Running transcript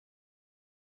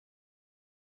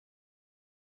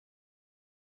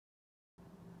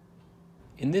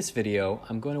In this video,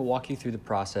 I'm going to walk you through the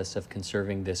process of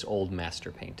conserving this old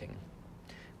master painting,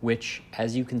 which,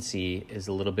 as you can see, is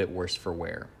a little bit worse for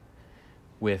wear.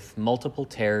 With multiple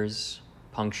tears,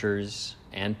 punctures,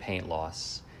 and paint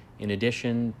loss, in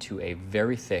addition to a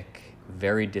very thick,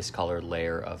 very discolored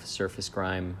layer of surface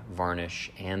grime,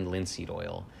 varnish, and linseed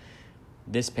oil,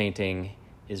 this painting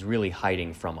is really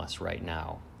hiding from us right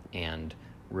now, and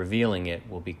revealing it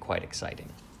will be quite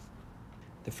exciting.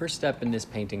 The first step in this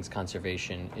painting's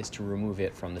conservation is to remove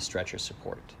it from the stretcher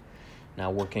support. Now,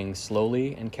 working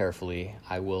slowly and carefully,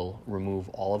 I will remove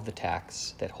all of the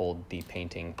tacks that hold the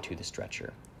painting to the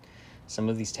stretcher. Some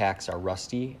of these tacks are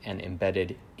rusty and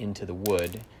embedded into the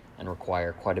wood and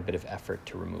require quite a bit of effort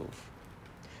to remove.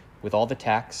 With all the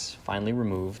tacks finally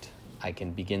removed, I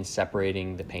can begin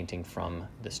separating the painting from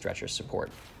the stretcher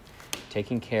support,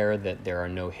 taking care that there are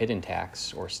no hidden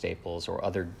tacks or staples or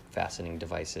other fastening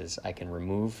devices. I can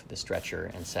remove the stretcher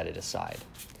and set it aside.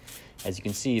 As you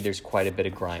can see, there's quite a bit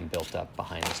of grime built up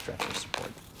behind the stretcher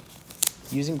support.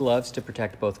 Using gloves to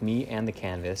protect both me and the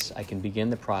canvas, I can begin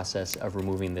the process of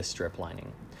removing this strip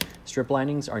lining. Strip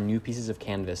linings are new pieces of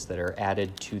canvas that are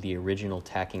added to the original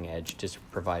tacking edge to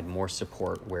provide more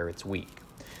support where it's weak.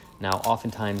 Now,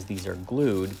 oftentimes these are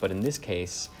glued, but in this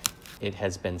case, it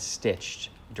has been stitched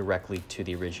directly to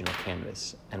the original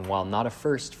canvas. And while not a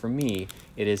first for me,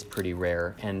 it is pretty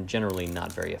rare and generally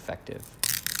not very effective.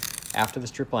 After the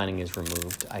strip lining is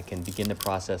removed, I can begin the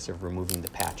process of removing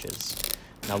the patches.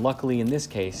 Now, luckily in this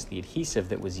case, the adhesive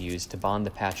that was used to bond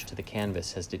the patch to the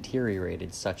canvas has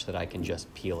deteriorated such that I can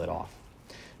just peel it off.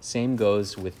 Same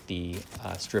goes with the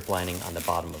strip lining on the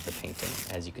bottom of the painting.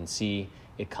 As you can see,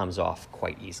 it comes off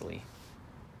quite easily.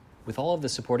 With all of the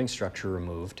supporting structure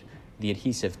removed, the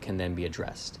adhesive can then be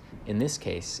addressed. In this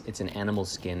case, it's an animal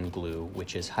skin glue,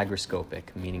 which is hygroscopic,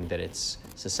 meaning that it's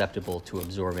susceptible to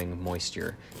absorbing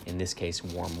moisture, in this case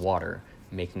warm water,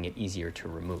 making it easier to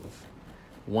remove.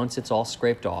 Once it's all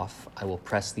scraped off, I will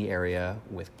press the area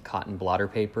with cotton blotter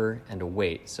paper and a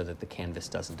weight so that the canvas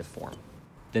doesn't deform.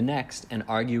 The next, and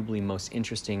arguably most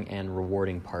interesting and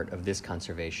rewarding part of this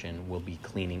conservation will be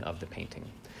cleaning of the painting.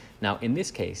 Now, in this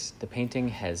case, the painting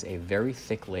has a very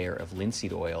thick layer of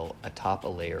linseed oil atop a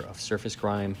layer of surface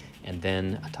grime and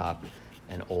then atop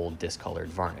an old discolored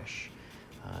varnish.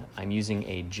 I'm using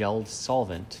a gelled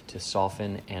solvent to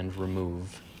soften and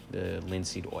remove the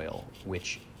linseed oil,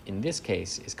 which in this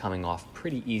case is coming off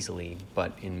pretty easily,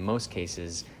 but in most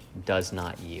cases does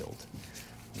not yield.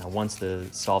 Now, once the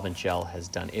solvent gel has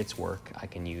done its work, I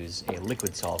can use a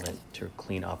liquid solvent to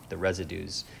clean up the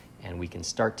residues, and we can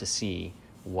start to see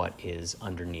what is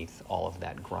underneath all of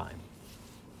that grime.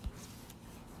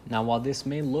 Now, while this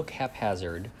may look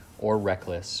haphazard or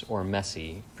reckless or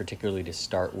messy, particularly to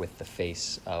start with the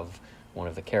face of one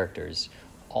of the characters,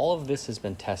 all of this has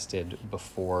been tested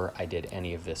before I did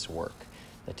any of this work.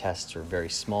 The tests are very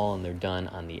small and they're done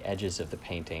on the edges of the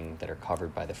painting that are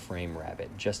covered by the frame rabbet,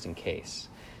 just in case.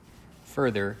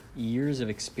 Further, years of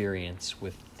experience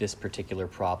with this particular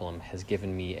problem has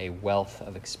given me a wealth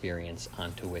of experience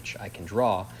onto which I can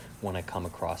draw when I come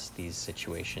across these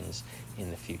situations in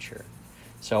the future.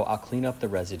 So I'll clean up the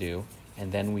residue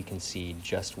and then we can see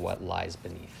just what lies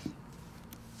beneath.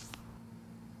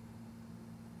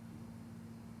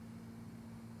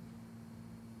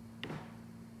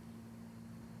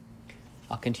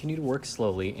 I'll continue to work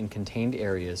slowly in contained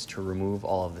areas to remove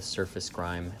all of the surface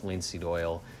grime, linseed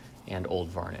oil, and old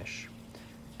varnish.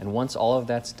 And once all of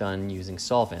that's done using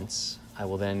solvents, I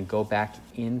will then go back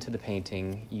into the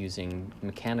painting using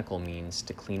mechanical means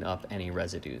to clean up any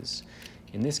residues.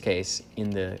 In this case,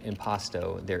 in the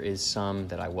impasto, there is some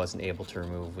that I wasn't able to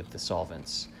remove with the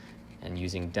solvents, and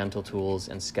using dental tools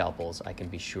and scalpels, I can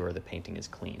be sure the painting is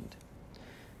cleaned.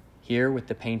 Here, with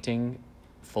the painting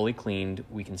fully cleaned,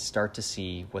 we can start to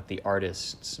see what the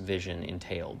artist's vision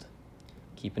entailed.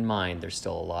 Keep in mind, there's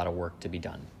still a lot of work to be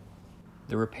done.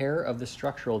 The repair of the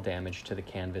structural damage to the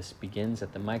canvas begins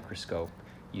at the microscope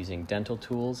using dental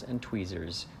tools and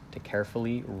tweezers to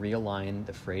carefully realign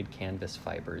the frayed canvas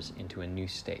fibers into a new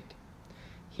state.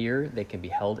 Here, they can be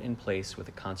held in place with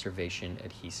a conservation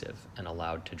adhesive and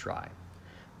allowed to dry.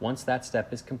 Once that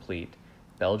step is complete,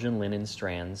 Belgian linen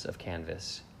strands of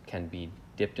canvas can be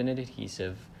dipped in an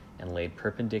adhesive and laid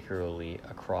perpendicularly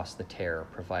across the tear,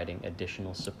 providing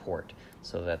additional support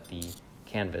so that the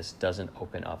canvas doesn't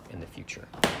open up in the future.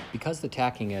 Because the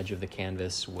tacking edge of the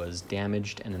canvas was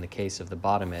damaged and in the case of the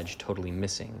bottom edge totally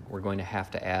missing, we're going to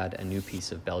have to add a new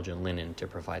piece of Belgian linen to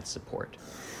provide support.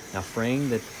 Now, fraying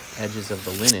the edges of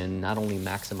the linen not only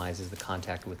maximizes the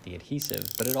contact with the adhesive,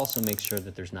 but it also makes sure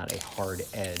that there's not a hard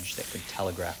edge that could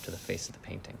telegraph to the face of the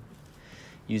painting.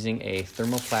 Using a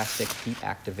thermoplastic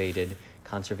heat-activated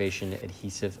conservation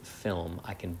adhesive film,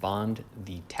 I can bond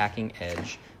the tacking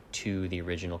edge to the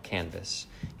original canvas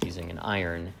using an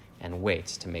iron and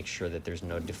weights to make sure that there's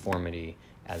no deformity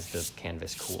as the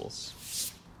canvas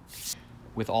cools.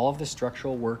 With all of the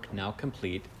structural work now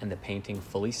complete and the painting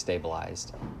fully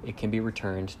stabilized, it can be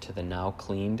returned to the now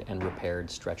cleaned and repaired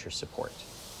stretcher support.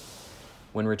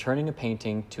 When returning a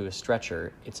painting to a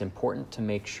stretcher, it's important to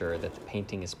make sure that the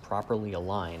painting is properly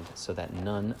aligned so that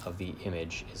none of the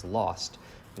image is lost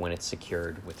when it's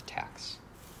secured with tacks.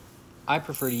 I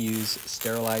prefer to use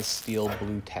sterilized steel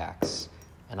blue tacks,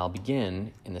 and I'll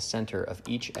begin in the center of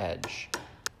each edge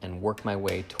and work my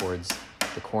way towards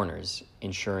the corners,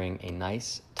 ensuring a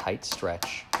nice, tight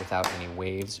stretch without any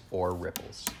waves or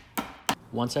ripples.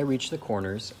 Once I reach the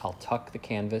corners, I'll tuck the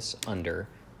canvas under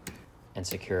and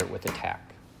secure it with a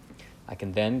tack. I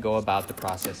can then go about the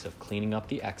process of cleaning up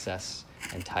the excess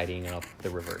and tidying up the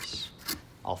reverse.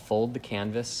 I'll fold the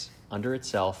canvas under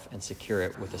itself and secure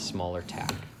it with a smaller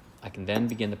tack. I can then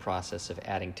begin the process of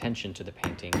adding tension to the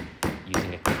painting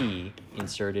using a key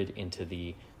inserted into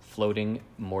the floating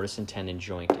mortise and tenon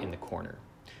joint in the corner.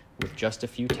 With just a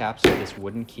few taps of this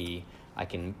wooden key, I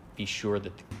can be sure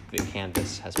that the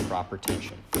canvas has proper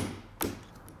tension.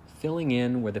 Filling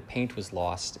in where the paint was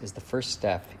lost is the first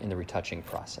step in the retouching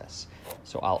process.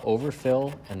 So I'll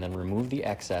overfill and then remove the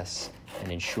excess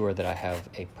and ensure that I have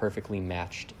a perfectly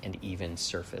matched and even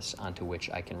surface onto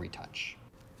which I can retouch.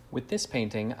 With this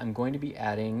painting, I'm going to be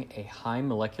adding a high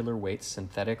molecular weight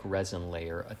synthetic resin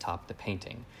layer atop the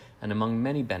painting. And among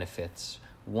many benefits,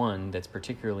 one that's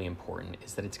particularly important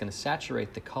is that it's going to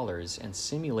saturate the colors and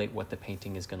simulate what the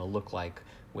painting is going to look like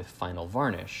with final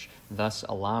varnish, thus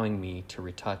allowing me to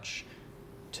retouch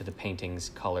to the painting's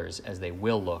colors as they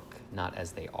will look, not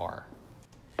as they are.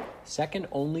 Second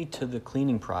only to the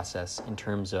cleaning process in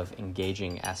terms of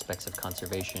engaging aspects of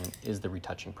conservation is the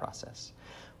retouching process.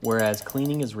 Whereas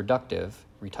cleaning is reductive,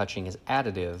 retouching is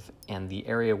additive, and the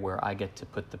area where I get to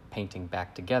put the painting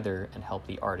back together and help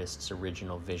the artist's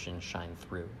original vision shine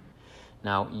through.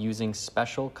 Now, using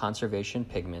special conservation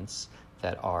pigments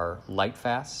that are light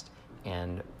fast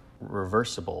and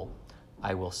reversible,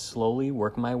 I will slowly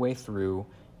work my way through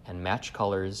and match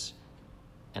colors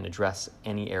and address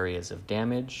any areas of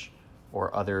damage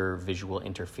or other visual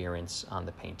interference on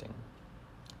the painting.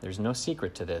 There's no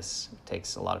secret to this. It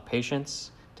takes a lot of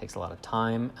patience, takes a lot of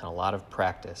time, and a lot of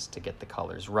practice to get the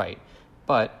colors right.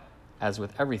 But as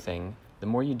with everything, the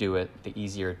more you do it, the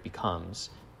easier it becomes.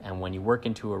 And when you work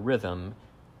into a rhythm,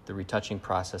 the retouching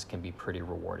process can be pretty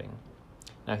rewarding.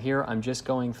 Now here, I'm just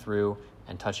going through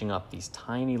and touching up these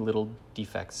tiny little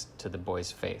defects to the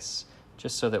boy's face,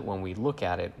 just so that when we look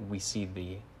at it, we see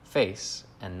the face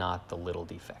and not the little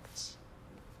defects.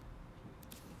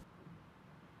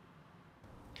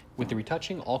 With the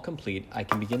retouching all complete, I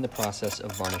can begin the process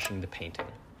of varnishing the painting.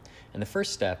 And the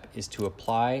first step is to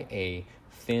apply a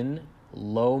thin,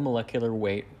 low molecular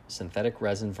weight synthetic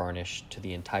resin varnish to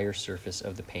the entire surface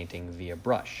of the painting via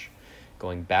brush.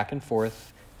 Going back and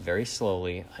forth very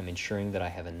slowly, I'm ensuring that I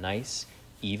have a nice,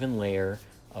 even layer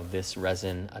of this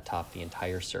resin atop the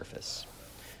entire surface.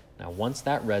 Now, once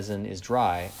that resin is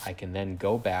dry, I can then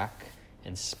go back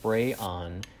and spray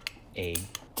on a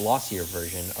glossier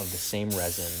version of the same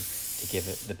resin to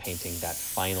give the painting that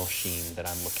final sheen that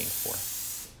I'm looking for.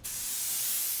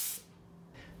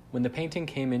 When the painting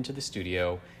came into the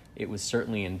studio, it was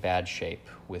certainly in bad shape,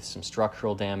 with some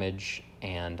structural damage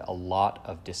and a lot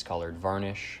of discolored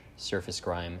varnish, surface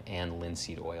grime, and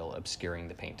linseed oil obscuring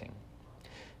the painting.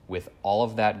 With all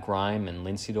of that grime and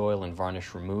linseed oil and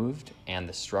varnish removed and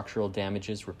the structural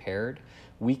damages repaired,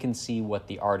 we can see what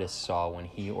the artist saw when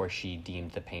he or she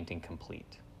deemed the painting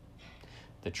complete.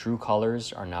 The true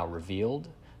colors are now revealed,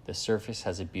 the surface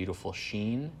has a beautiful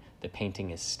sheen, the painting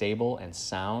is stable and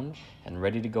sound and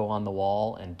ready to go on the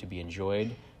wall and to be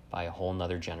enjoyed by a whole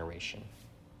nother generation.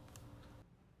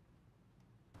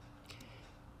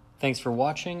 Thanks for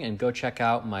watching, and go check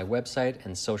out my website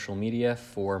and social media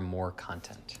for more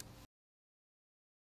content.